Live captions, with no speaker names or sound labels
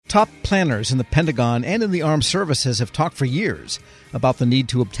Top planners in the Pentagon and in the armed services have talked for years about the need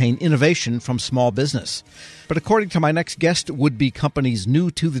to obtain innovation from small business. But according to my next guest, would-be companies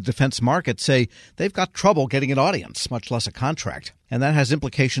new to the defense market say they've got trouble getting an audience, much less a contract. And that has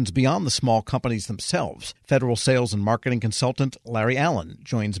implications beyond the small companies themselves. Federal sales and marketing consultant Larry Allen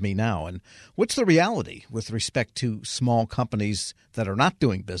joins me now. And what's the reality with respect to small companies that are not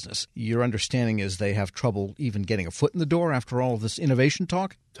doing business? Your understanding is they have trouble even getting a foot in the door after all of this innovation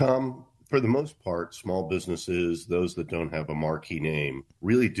talk? Tom, for the most part, small businesses, those that don't have a marquee name,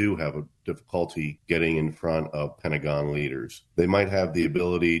 really do have a difficulty getting in front of Pentagon leaders. They might have the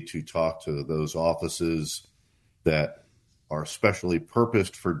ability to talk to those offices that are specially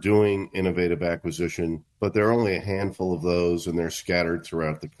purposed for doing innovative acquisition, but there are only a handful of those, and they're scattered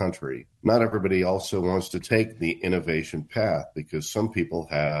throughout the country. Not everybody also wants to take the innovation path because some people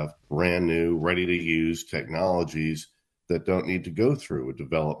have brand new, ready-to-use technologies that don't need to go through a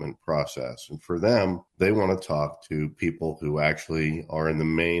development process. And for them, they want to talk to people who actually are in the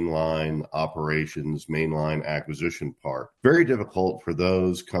mainline operations, mainline acquisition part. Very difficult for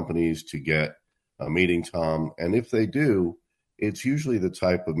those companies to get a meeting, Tom. And if they do, it's usually the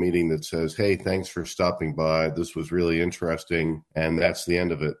type of meeting that says, hey, thanks for stopping by. This was really interesting. And that's the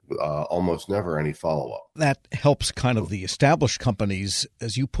end of it. Almost never any follow-up. That helps kind of the established companies,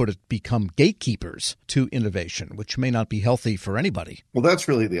 as you put it, become gatekeepers to innovation, which may not be healthy for anybody. Well, that's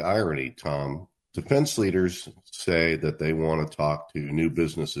really the irony, Tom. Defense leaders say that they want to talk to new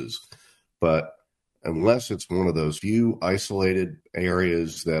businesses, but unless it's one of those few isolated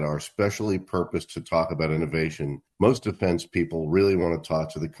areas that are specially purposed to talk about innovation, most defense people really want to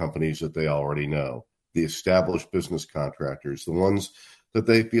talk to the companies that they already know, the established business contractors, the ones that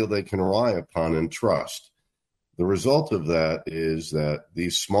they feel they can rely upon and trust. The result of that is that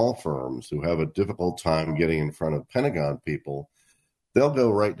these small firms who have a difficult time getting in front of Pentagon people, they'll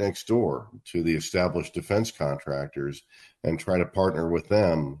go right next door to the established defense contractors and try to partner with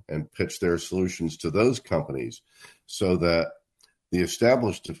them and pitch their solutions to those companies so that the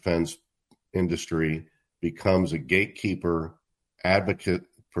established defense industry becomes a gatekeeper, advocate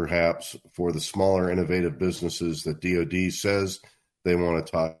perhaps for the smaller innovative businesses that DoD says they want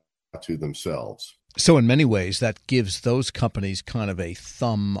to talk to themselves. So in many ways, that gives those companies kind of a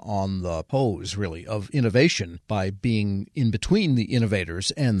thumb on the hose, really, of innovation by being in between the innovators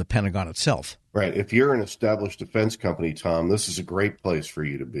and the Pentagon itself. Right. If you're an established defense company, Tom, this is a great place for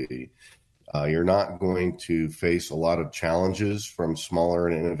you to be. You're not going to face a lot of challenges from smaller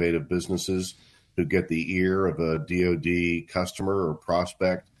and innovative businesses who get the ear of a DoD customer or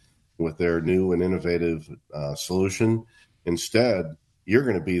prospect with their new and innovative solution. Instead, you're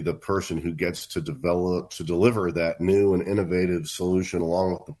going to be the person who gets to deliver that new and innovative solution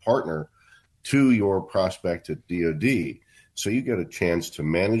along with the partner to your prospect at DoD. So you get a chance to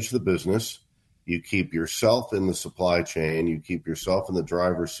manage the business. You keep yourself in the supply chain. You keep yourself in the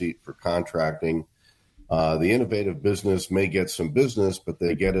driver's seat for contracting. The innovative business may get some business, but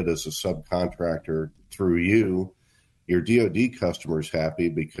they get it as a subcontractor through you. Your DoD customer's happy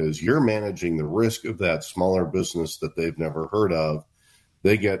because you're managing the risk of that smaller business that they've never heard of.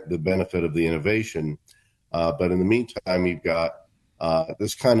 They get the benefit of the innovation. But in the meantime, you've got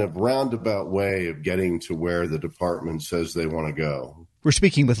this kind of roundabout way of getting to where the department says they want to go. We're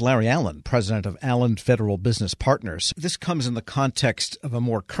speaking with Larry Allen, president of Allen Federal Business Partners. This comes in the context of a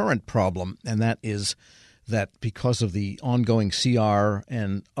more current problem, and that is that because of the ongoing CR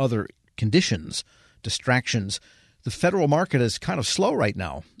and other conditions, distractions, the federal market is kind of slow right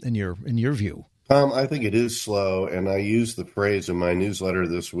now, in your view. I think it is slow, and I use the phrase in my newsletter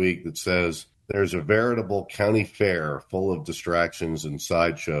this week that says there's a veritable county fair full of distractions and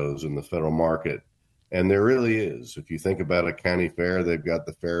sideshows in the federal market, and there really is. If you think about a county fair, they've got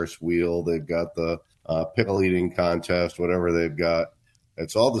the Ferris wheel, they've got the pickle eating contest, whatever they've got.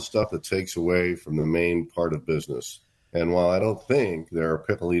 It's all the stuff that takes away from the main part of business. And while I don't think there are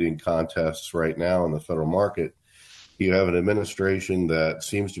pickle eating contests right now in the federal market, you have an administration that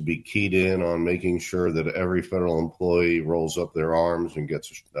seems to be keyed in on making sure that every federal employee rolls up their arms and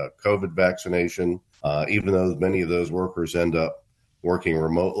gets a COVID vaccination, even though many of those workers end up working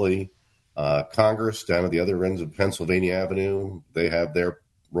remotely. Congress, down at the other ends of Pennsylvania Avenue, they have their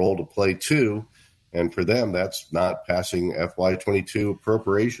role to play too. And for them, that's not passing FY22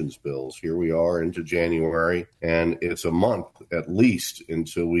 appropriations bills. Here we are into January, and it's a month at least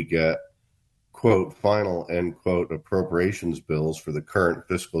until we get quote, final, end quote, appropriations bills for the current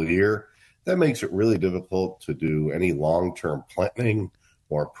fiscal year. That makes it really difficult to do any long-term planning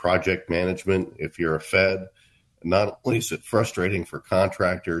or project management if you're a Fed. Not only is it frustrating for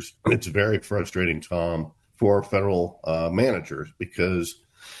contractors, it's very frustrating, Tom, for federal managers because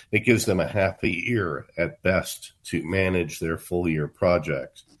it gives them a half a year at best to manage their full year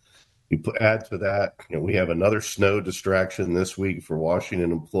projects. You add to that, we have another snow distraction this week for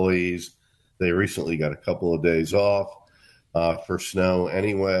Washington employees. They recently got a couple of days off for snow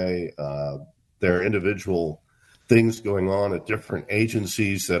anyway. There are individual things going on at different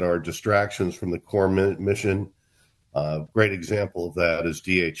agencies that are distractions from the core mission. Great example of that is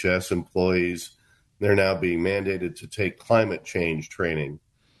DHS employees. They're now being mandated to take climate change training.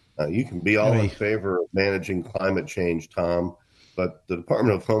 You can be all in favor of managing climate change, Tom, but the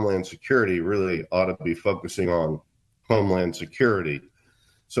Department of Homeland Security really ought to be focusing on Homeland Security.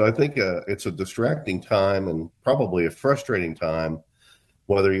 So I think it's a distracting time and probably a frustrating time,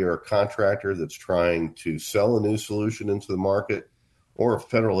 whether you're a contractor that's trying to sell a new solution into the market or a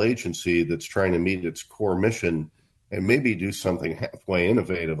federal agency that's trying to meet its core mission and maybe do something halfway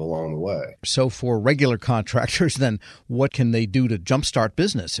innovative along the way. So for regular contractors, then what can they do to jumpstart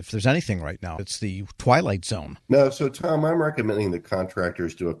business if there's anything right now? It's the twilight zone. No, so Tom, I'm recommending that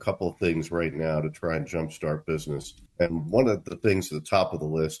contractors do a couple of things right now to try and jumpstart business. And one of the things at the top of the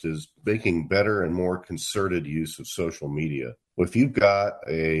list is making better and more concerted use of social media. If you've got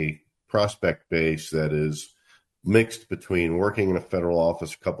a prospect base that is mixed between working in a federal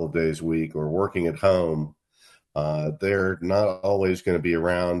office a couple of days a week or working at home, they're not always going to be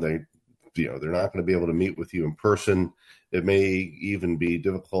around. They're not going to be able to meet with you in person. It may even be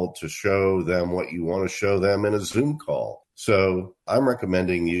difficult to show them what you want to show them in a Zoom call. So I'm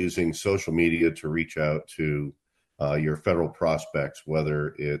recommending using social media to reach out to your federal prospects,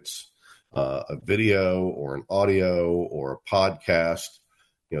 whether it's a video or an audio or a podcast.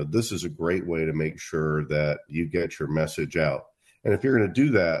 This is a great way to make sure that you get your message out. And if you're going to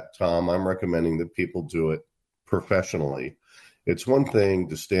do that, Tom, I'm recommending that people do it professionally. It's one thing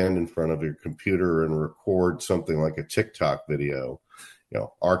to stand in front of your computer and record something like a TikTok video.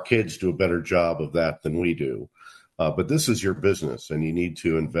 Our kids do a better job of that than we do. But this is your business, and you need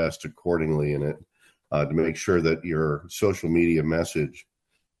to invest accordingly in it to make sure that your social media message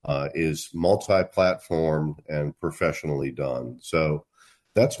is multi-platform and professionally done. So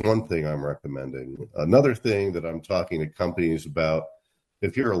that's one thing I'm recommending. Another thing that I'm talking to companies about,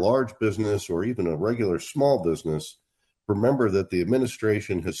 if you're a large business or even a regular small business, remember that the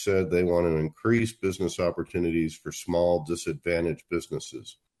administration has said they want to increase business opportunities for small, disadvantaged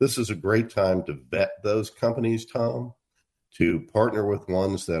businesses. This is a great time to vet those companies, Tom, to partner with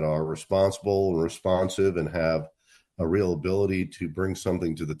ones that are responsible and responsive and have a real ability to bring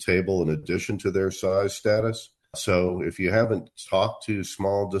something to the table in addition to their size status. So if you haven't talked to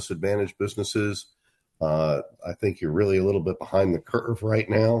small, disadvantaged businesses, I think you're really a little bit behind the curve right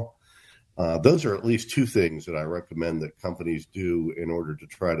now. Those are at least two things that I recommend that companies do in order to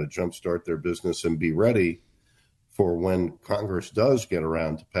try to jumpstart their business and be ready for when Congress does get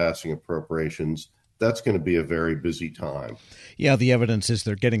around to passing appropriations. That's going to be a very busy time. Yeah, the evidence is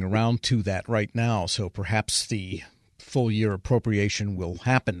they're getting around to that right now. So perhaps the full year appropriation will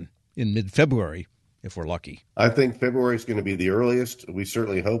happen in mid-February if we're lucky. I think February is going to be the earliest. We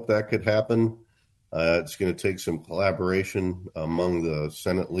certainly hope that could happen. It's going to take some collaboration among the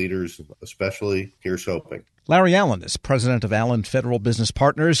Senate leaders, especially. Here's hoping. Larry Allen is president of Allen Federal Business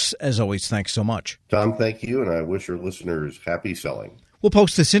Partners. As always, thanks so much. Tom, thank you, and I wish your listeners happy selling. We'll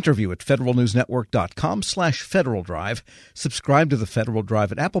post this interview at federalnewsnetwork.com/Federal Drive. Subscribe to the Federal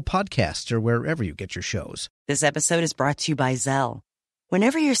Drive at Apple Podcasts or wherever you get your shows. This episode is brought to you by Zelle.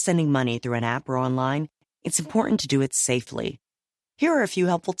 Whenever you're sending money through an app or online, it's important to do it safely. Here are a few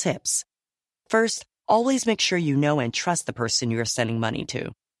helpful tips. First, always make sure you know and trust the person you are sending money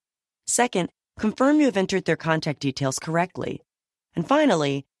to. Second, confirm you have entered their contact details correctly. And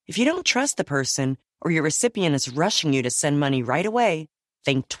finally, if you don't trust the person or your recipient is rushing you to send money right away,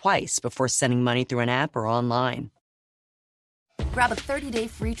 think twice before sending money through an app or online. Grab a 30-day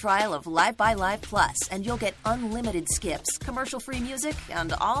free trial of Live by Live Plus, and you'll get unlimited skips, commercial-free music,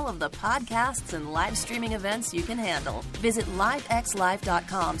 and all of the podcasts and live streaming events you can handle. Visit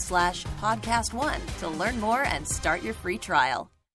livexlive.com/podcast1 to learn more and start your free trial.